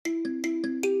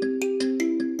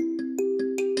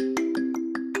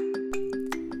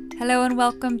Hello and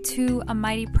welcome to A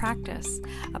Mighty Practice,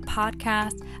 a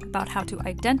podcast about how to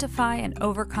identify and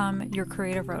overcome your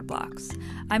creative roadblocks.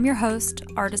 I'm your host,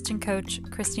 artist and coach,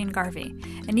 Christine Garvey.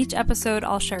 In each episode,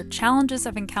 I'll share challenges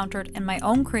I've encountered in my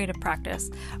own creative practice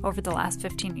over the last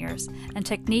 15 years and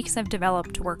techniques I've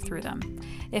developed to work through them.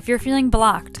 If you're feeling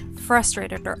blocked,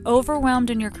 frustrated, or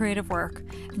overwhelmed in your creative work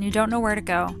and you don't know where to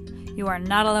go, you are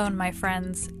not alone, my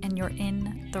friends, and you're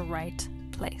in the right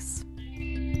place.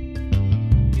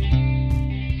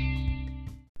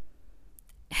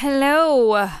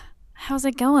 Hello, how's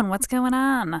it going? What's going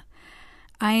on?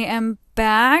 I am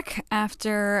back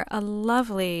after a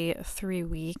lovely 3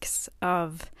 weeks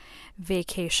of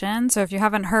vacation. So if you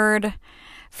haven't heard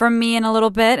from me in a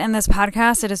little bit in this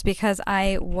podcast, it is because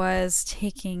I was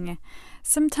taking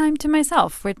some time to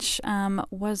myself, which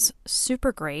was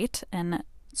super great and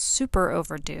super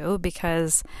overdue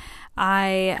because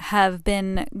I have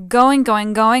been going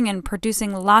and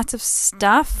producing lots of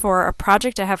stuff for a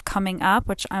project I have coming up,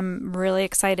 which I'm really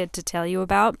excited to tell you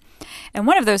about. And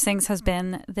one of those things has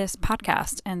been this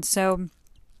podcast. And so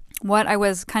what I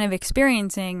was kind of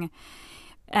experiencing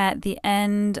at the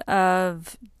end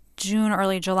of June,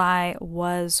 early July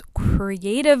was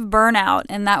creative burnout.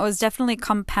 And that was definitely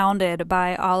compounded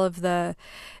by all of the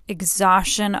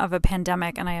exhaustion of a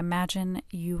pandemic. And I imagine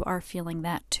you are feeling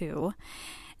that too.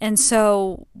 And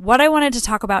so what I wanted to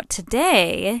talk about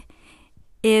today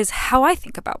is how I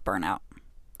think about burnout.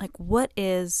 Like, what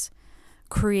is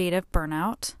creative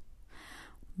burnout?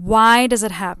 Why does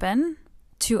it happen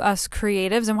to us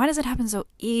creatives? And why does it happen so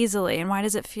easily? And why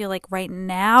does it feel like right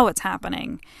now it's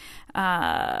happening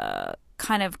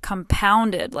kind of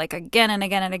compounded, like again and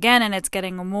again and again, and it's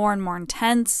getting more and more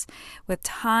intense with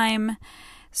time?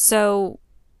 So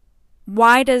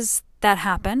why does that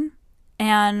happen?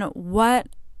 And what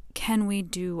can we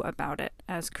do about it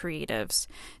as creatives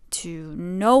to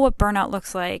know what burnout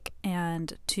looks like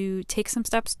and to take some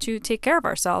steps to take care of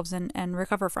ourselves and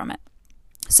recover from it?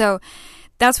 So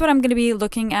that's what I'm going to be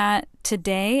looking at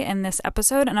today in this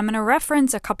episode. And I'm going to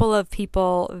reference a couple of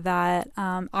people that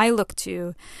I look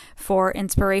to for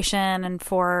inspiration and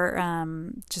for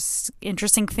just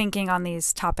interesting thinking on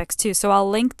these topics too. So I'll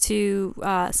link to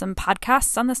some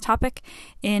podcasts on this topic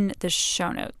in the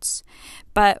show notes.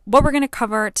 But what we're going to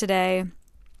cover today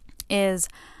is,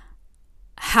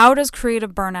 how does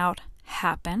creative burnout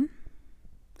happen?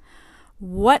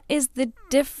 What is the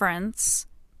difference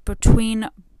between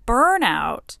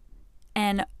burnout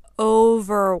and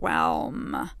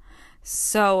overwhelm?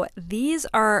 So these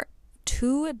are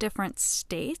two different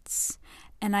states,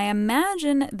 and I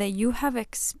imagine that you have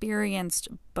experienced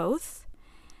both.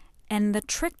 And the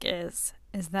trick is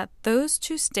that those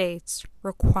two states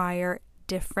require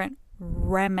different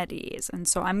remedies. And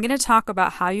so I'm going to talk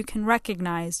about how you can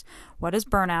recognize what is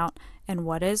burnout and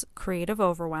what is creative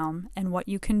overwhelm and what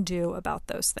you can do about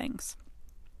those things.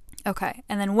 Okay.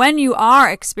 And then when you are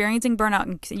experiencing burnout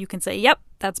and you can say, yep,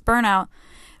 that's burnout,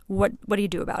 what do you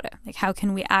do about it? Like, how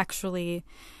can we actually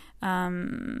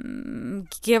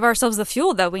give ourselves the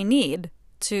fuel that we need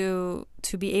to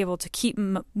be able to keep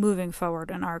moving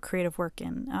forward in our creative work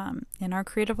in our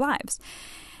creative lives?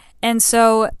 And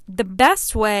so the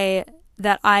best way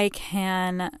that I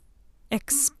can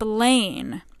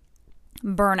explain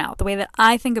burnout, the way that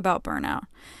I think about burnout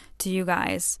to you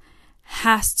guys,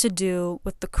 has to do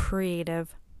with the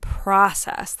creative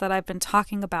process that I've been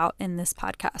talking about in this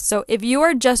podcast. So if you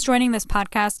are just joining this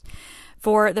podcast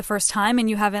for the first time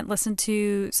and you haven't listened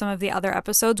to some of the other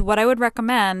episodes, what I would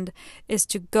recommend is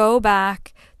to go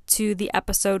back to the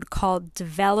episode called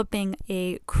Developing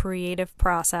a Creative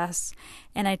Process.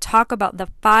 And I talk about the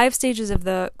 5 stages of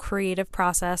the creative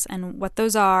process and what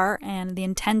those are and the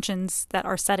intentions that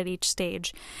are set at each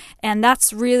stage. And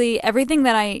that's really everything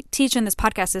that I teach in this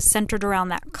podcast is centered around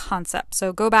that concept.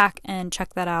 So go back and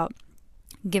check that out.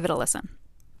 Give it a listen.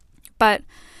 But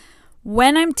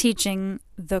when I'm teaching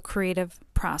the creative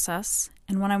process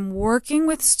and when I'm working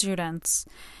with students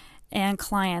and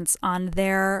clients on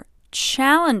their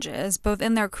challenges, both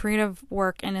in their creative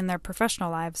work and in their professional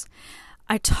lives,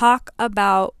 I talk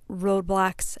about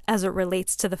roadblocks as it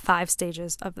relates to the 5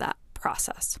 stages of that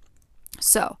process.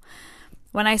 So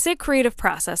when I say creative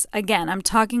process, again, I'm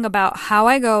talking about how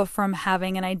I go from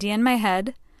having an idea in my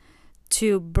head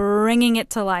to bringing it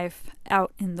to life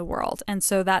out in the world. And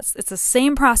so it's the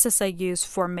same process I use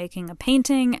for making a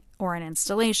painting or an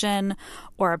installation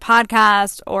or a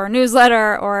podcast or a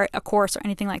newsletter or a course or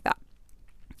anything like that.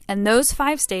 And those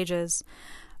 5 stages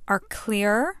are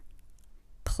clear,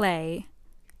 play,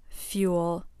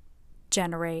 fuel,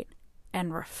 generate,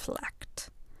 and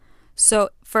reflect. So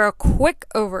for a quick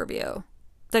overview,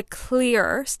 the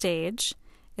clear stage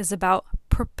is about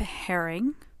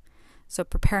preparing. So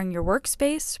preparing your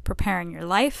workspace, preparing your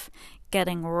life,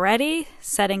 getting ready,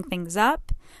 setting things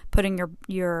up, putting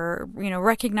your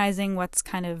recognizing what's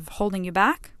kind of holding you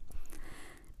back.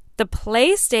 The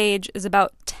play stage is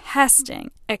about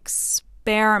testing,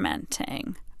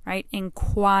 experimenting, right?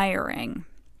 Inquiring.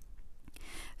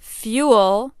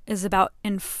 Fuel is about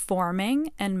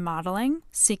informing and modeling,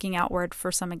 seeking outward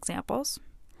for some examples.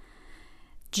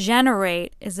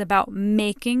 Generate is about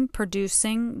making,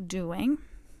 producing, doing.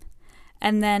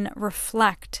 And then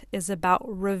reflect is about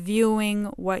reviewing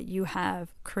what you have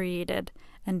created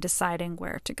and deciding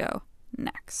where to go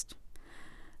next.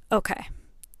 Okay,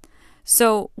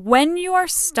 so when you are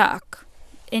stuck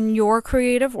in your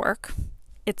creative work,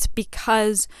 it's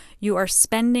because you are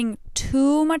spending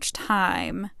too much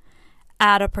time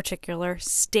at a particular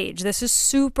stage. This is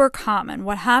super common.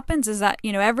 What happens is that,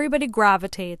 everybody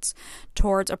gravitates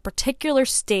towards a particular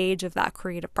stage of that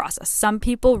creative process. Some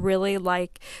people really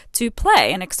like to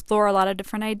play and explore a lot of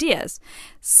different ideas.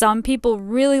 Some people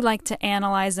really like to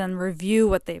analyze and review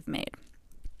what they've made.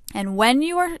 And when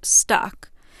you are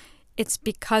stuck, it's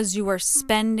because you are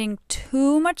spending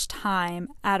too much time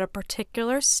at a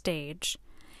particular stage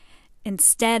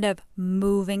instead of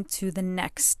moving to the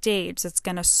next stage that's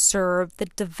going to serve the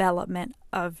development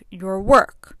of your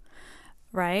work,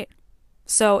 right?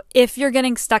 So if you're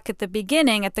getting stuck at the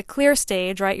beginning, at the clear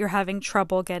stage, right, you're having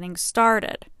trouble getting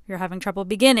started. You're having trouble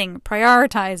beginning,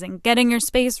 prioritizing, getting your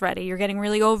space ready. You're getting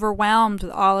really overwhelmed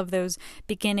with all of those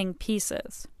beginning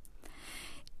pieces.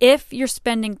 If you're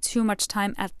spending too much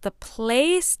time at the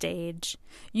play stage,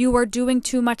 you are doing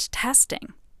too much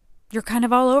testing. You're kind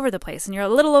of all over the place and you're a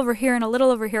little over here and a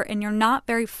little over here and you're not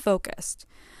very focused,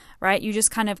 right? You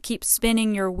just kind of keep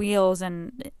spinning your wheels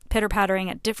and pitter-pattering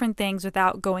at different things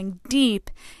without going deep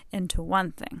into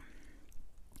one thing.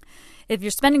 If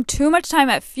you're spending too much time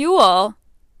at fuel,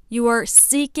 you are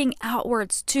seeking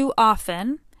outwards too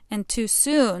often and too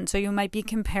soon. So you might be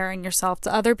comparing yourself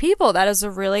to other people. That is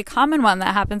a really common one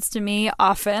that happens to me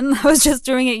often. I was just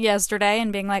doing it yesterday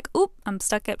and being like, oop, I'm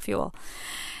stuck at fuel.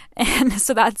 And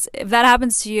so if that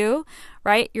happens to you,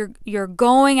 right, you're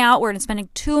going outward and spending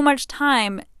too much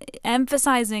time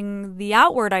emphasizing the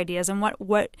outward ideas and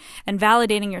what and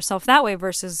validating yourself that way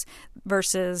versus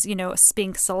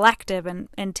being selective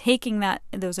and taking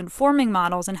those informing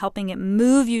models and helping it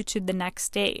move you to the next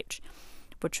stage,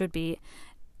 which would be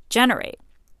generate.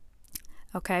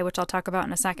 Okay, which I'll talk about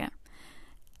in a second.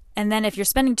 And then if you're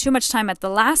spending too much time at the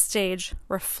last stage,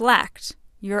 reflect.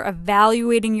 You're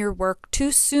evaluating your work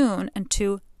too soon and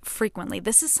too frequently.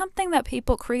 This is something that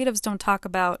creatives don't talk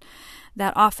about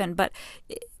that often, but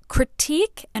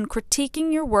critique and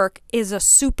critiquing your work is a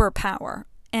superpower.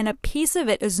 And a piece of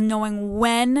it is knowing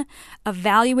when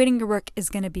evaluating your work is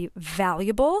going to be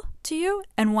valuable to you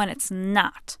and when it's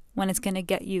not, when it's going to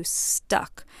get you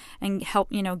stuck and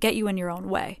help, get you in your own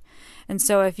way. And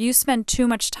so if you spend too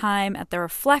much time at the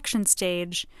reflection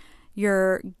stage,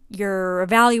 you're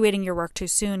evaluating your work too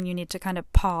soon. You need to kind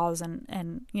of pause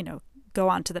and go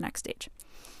on to the next stage.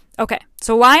 Okay,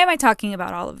 so why am I talking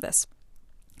about all of this?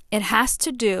 It has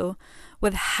to do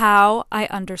with how I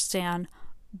understand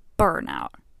burnout.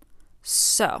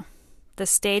 So the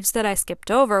stage that I skipped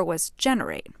over was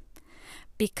generate,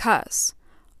 because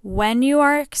when you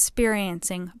are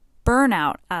experiencing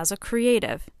burnout as a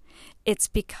creative, it's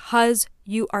because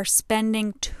you are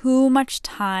spending too much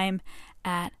time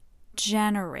at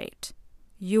generate.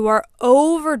 You are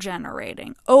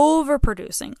over-generating,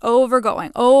 overproducing,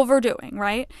 overgoing, overdoing,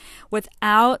 right?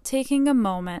 Without taking a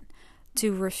moment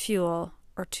to refuel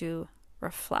or to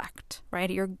reflect, right?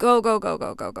 You're go, go, go,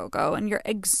 go, go, go, go, and you're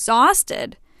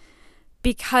exhausted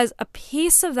because a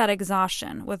piece of that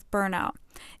exhaustion with burnout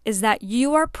is that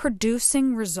you are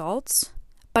producing results,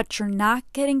 but you're not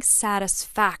getting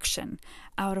satisfaction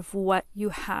out of what you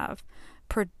have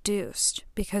produced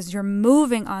because you're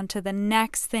moving on to the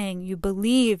next thing you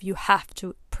believe you have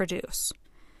to produce.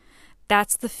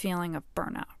 That's the feeling of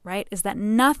burnout, right? Is that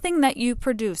nothing that you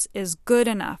produce is good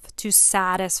enough to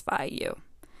satisfy you.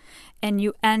 And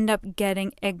you end up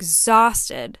getting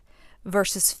exhausted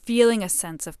versus feeling a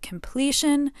sense of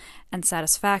completion and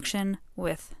satisfaction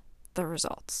with the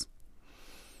results.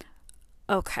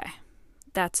 Okay,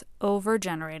 that's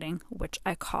over-generating, which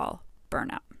I call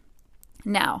burnout.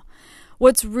 Now,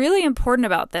 what's really important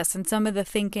about this and some of the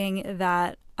thinking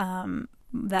that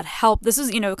helped, this is,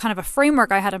 kind of a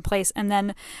framework I had in place. And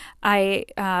then I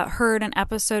heard an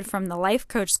episode from the Life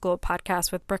Coach School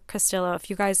podcast with Brooke Castillo. If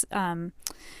you guys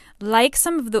like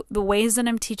some of the ways that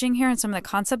I'm teaching here and some of the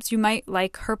concepts, you might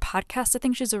like her podcast. I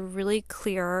think she's a really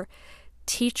clear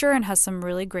teacher and has some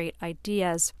really great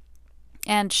ideas.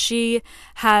 And she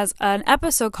has an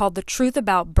episode called The Truth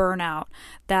About Burnout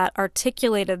that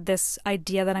articulated this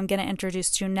idea that I'm going to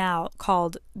introduce to you now,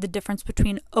 called the difference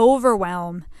between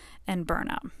overwhelm and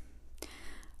burnout.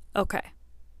 Okay,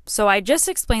 so I just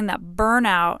explained that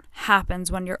burnout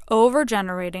happens when you're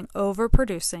over-generating,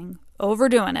 over-producing,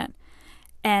 overdoing it,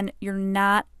 and you're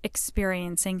not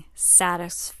experiencing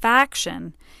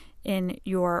satisfaction in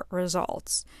your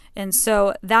results. And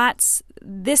so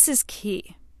this is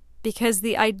key. Because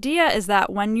the idea is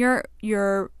that when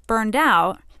you're burned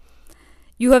out,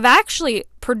 you have actually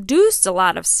produced a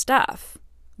lot of stuff,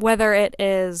 whether it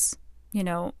is,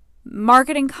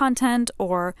 marketing content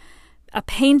or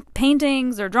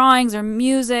paintings or drawings or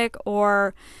music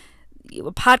or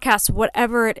podcasts,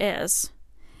 whatever it is.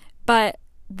 But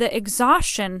the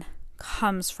exhaustion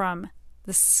comes from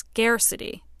the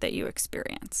scarcity that you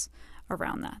experience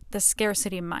around that, the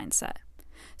scarcity mindset.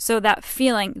 So that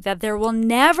feeling that there will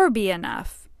never be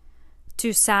enough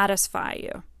to satisfy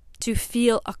you, to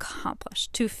feel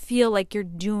accomplished, to feel like you're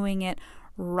doing it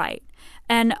right.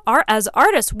 And as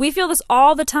artists, we feel this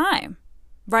all the time,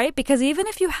 right? Because even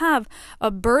if you have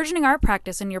a burgeoning art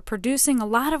practice and you're producing a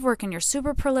lot of work and you're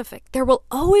super prolific, there will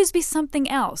always be something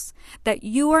else that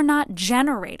you are not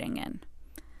generating in.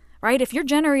 Right? If you're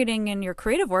generating in your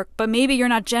creative work, but maybe you're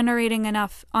not generating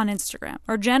enough on Instagram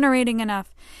or generating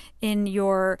enough in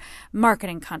your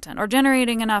marketing content or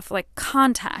generating enough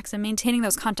contacts and maintaining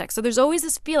those contacts. So there's always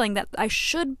this feeling that I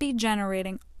should be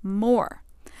generating more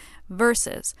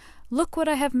versus look what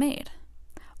I have made.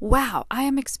 Wow, I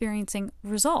am experiencing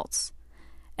results.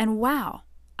 And wow,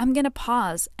 I'm going to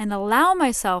pause and allow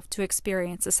myself to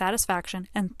experience the satisfaction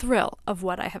and thrill of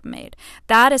what I have made.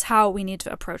 That is how we need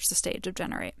to approach the stage of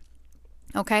generate.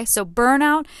 Okay, so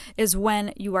burnout is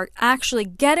when you are actually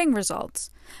getting results,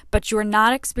 but you are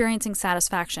not experiencing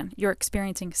satisfaction. You're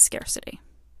experiencing scarcity.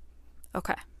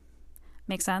 Okay,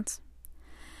 make sense?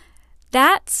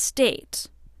 That state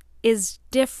is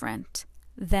different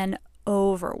than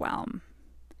overwhelm.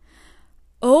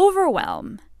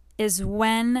 Overwhelm is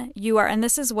when you are, and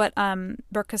this is what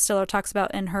Brooke Castillo talks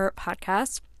about in her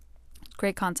podcast.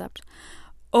 Great concept.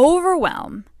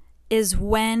 Overwhelm is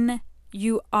when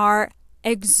you are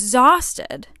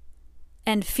exhausted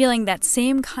and feeling that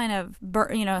same kind of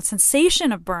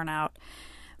sensation of burnout,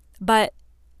 but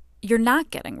you're not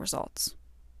getting results.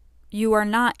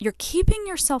 You're keeping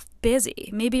yourself busy.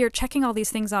 Maybe you're checking all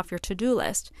these things off your to-do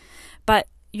list, but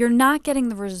you're not getting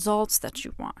the results that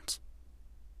you want,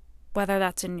 whether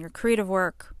that's in your creative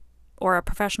work or a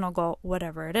professional goal,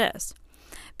 whatever it is.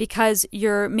 Because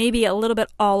you're maybe a little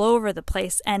bit all over the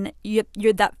place, and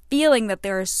you're that feeling that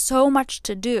there is so much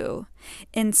to do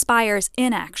inspires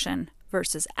inaction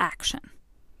versus action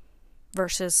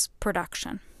versus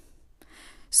production.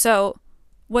 So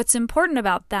what's important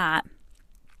about that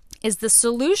is the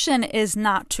solution is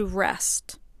not to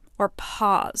rest or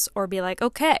pause or be like,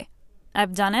 okay,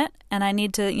 I've done it and I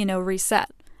need to, reset,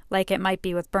 like it might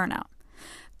be with burnout.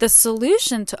 The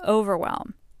solution to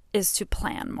overwhelm is to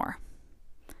plan more.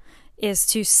 Is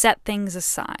to set things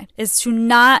aside, is to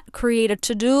not create a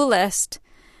to-do list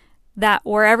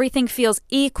where everything feels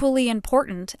equally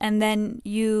important, and then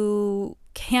you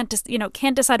can't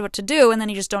decide what to do, and then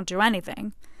you just don't do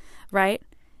anything, right?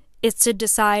 It's to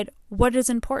decide what is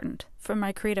important for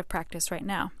my creative practice right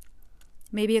now.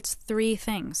 Maybe it's 3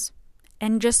 things,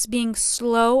 and just being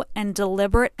slow and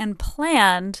deliberate and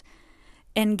planned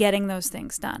in getting those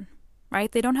things done. Right?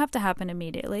 They don't have to happen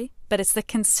immediately, but it's the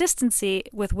consistency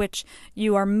with which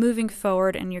you are moving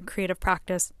forward in your creative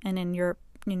practice and in your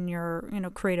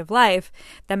creative life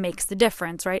that makes the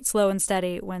difference, right? Slow and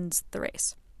steady wins the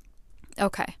race.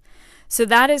 Okay. So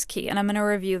that is key, and I'm going to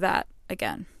review that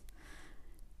again.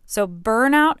 So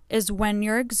burnout is when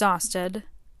you're exhausted,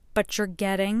 but you're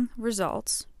getting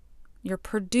results. You're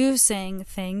producing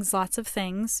things, lots of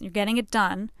things. You're getting it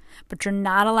done, but you're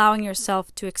not allowing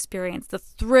yourself to experience the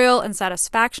thrill and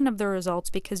satisfaction of the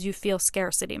results because you feel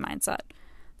scarcity mindset.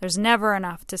 There's never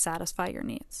enough to satisfy your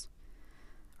needs,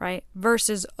 right?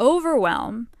 Versus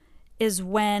overwhelm is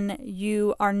when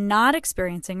you are not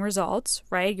experiencing results,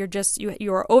 right?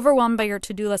 You are overwhelmed by your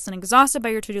to-do list and exhausted by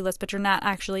your to-do list, but you're not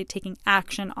actually taking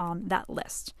action on that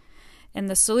list. And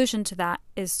the solution to that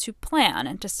is to plan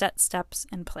and to set steps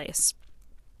in place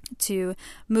to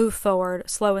move forward.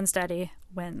 Slow and steady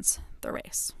wins the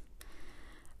race.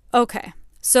 Okay,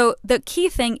 so the key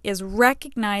thing is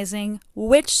recognizing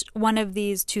which one of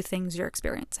these 2 things you're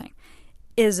experiencing.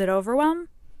 Is it overwhelm?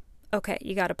 Okay,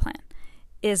 you got to plan.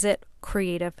 Is it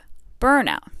creative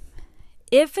burnout?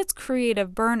 If it's creative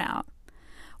burnout,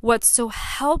 what's so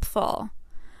helpful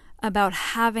about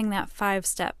having that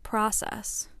 5-step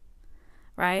process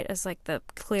right? As like the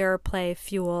clear, play,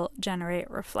 fuel, generate,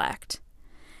 reflect.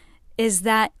 Is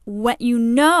that what you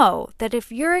know that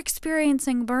if you're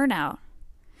experiencing burnout,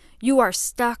 you are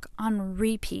stuck on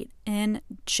repeat in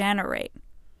generate.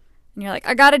 And you're like,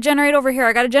 I gotta generate over here,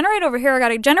 I gotta generate over here, I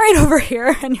gotta generate over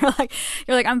here. And you're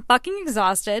like, I'm fucking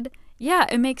exhausted. Yeah,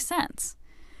 it makes sense.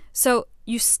 So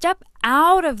you step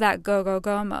out of that go, go,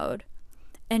 go mode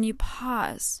and you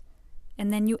pause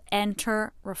and then you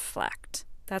enter reflect.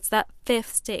 That's that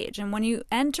fifth stage. And when you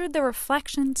enter the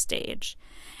reflection stage,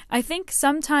 I think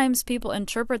sometimes people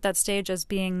interpret that stage as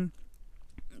being,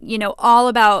 all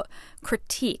about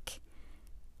critique.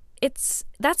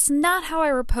 That's not how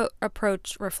I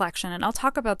approach reflection. And I'll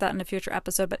talk about that in a future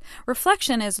episode. But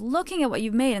reflection is looking at what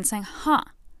you've made and saying,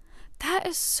 that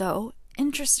is so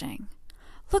interesting.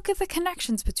 Look at the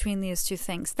connections between these two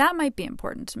things. That might be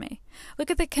important to me. Look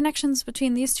at the connections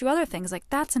between these two other things. Like,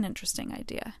 that's an interesting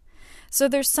idea. So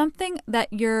there's something that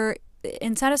you're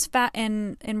in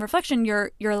reflection,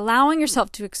 you're allowing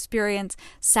yourself to experience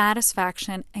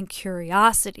satisfaction and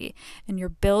curiosity, and you're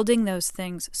building those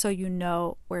things so you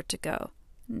know where to go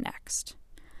next.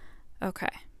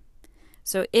 Okay.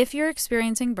 So if you're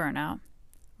experiencing burnout,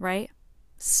 right?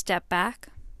 Step back.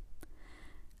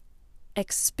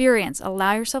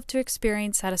 Allow yourself to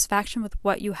experience satisfaction with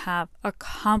what you have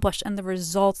accomplished and the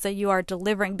results that you are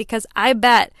delivering, because I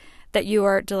bet that you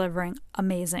are delivering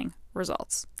amazing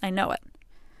results. I know it.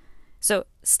 So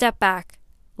step back,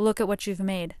 look at what you've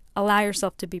made, allow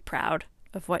yourself to be proud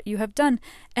of what you have done,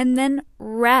 and then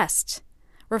rest.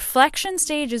 Reflection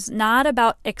stage is not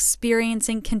about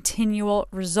experiencing continual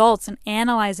results and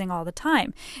analyzing all the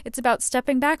time. It's about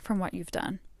stepping back from what you've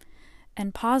done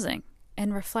and pausing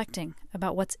and reflecting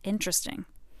about what's interesting.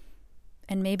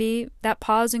 And maybe that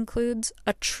pause includes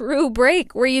a true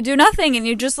break where you do nothing and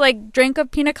you just like drink a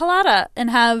pina colada and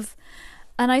have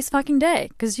a nice fucking day,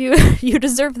 because you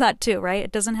deserve that too, right?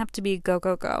 It doesn't have to be go,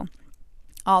 go, go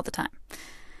all the time.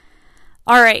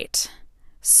 All right.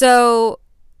 So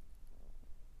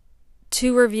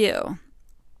to review,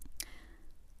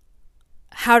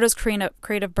 how does creative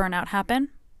burnout happen?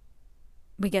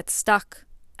 We get stuck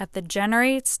at the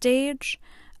generate stage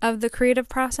of the creative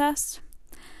process.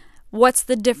 What's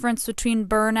the difference between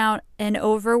burnout and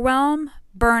overwhelm?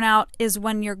 Burnout is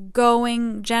when you're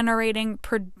generating,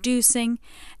 producing,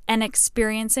 and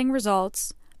experiencing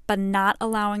results, but not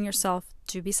allowing yourself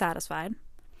to be satisfied.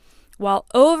 While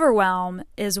overwhelm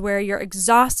is where you're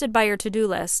exhausted by your to-do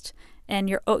list and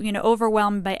you're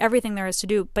overwhelmed by everything there is to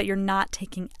do, but you're not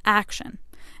taking action.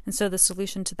 And so the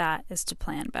solution to that is to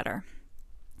plan better.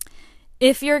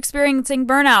 If you're experiencing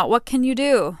burnout, what can you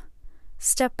do?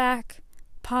 Step back,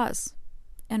 pause,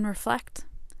 and reflect.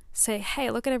 Say, hey,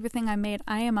 look at everything I made.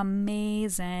 I am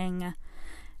amazing.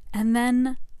 And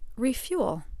then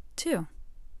refuel too.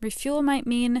 Refuel might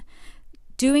mean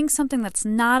doing something that's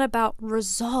not about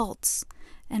results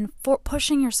and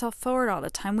pushing yourself forward all the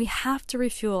time. We have to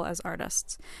refuel as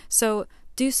artists. So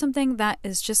do something that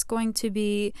is just going to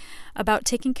be about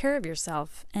taking care of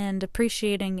yourself and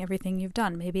appreciating everything you've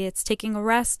done. Maybe it's taking a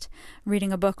rest,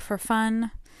 reading a book for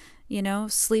fun,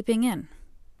 sleeping in.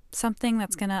 Something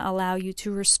that's going to allow you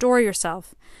to restore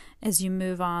yourself as you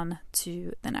move on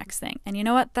to the next thing. And you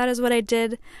know what? That is what I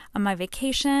did on my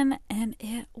vacation, and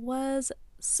it was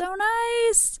so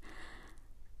nice.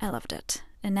 I loved it.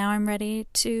 And now I'm ready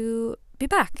to be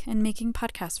back and making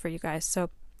podcasts for you guys.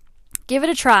 So give it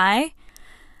a try.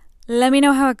 Let me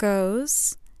know how it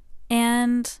goes,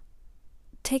 and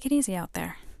take it easy out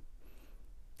there.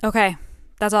 Okay,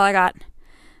 that's all I got.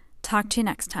 Talk to you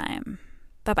next time.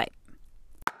 Bye-bye.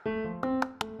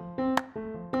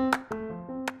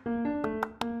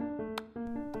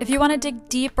 If you want to dig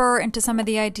deeper into some of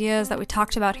the ideas that we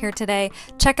talked about here today,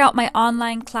 check out my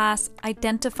online class,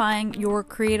 Identifying Your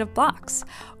Creative Blocks,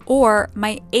 or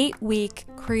my 8-week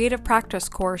creative practice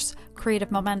course,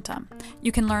 Creative Momentum.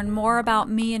 You can learn more about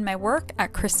me and my work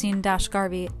at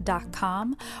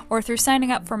christine-garvey.com or through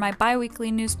signing up for my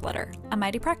bi-weekly newsletter, A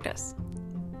Mighty Practice.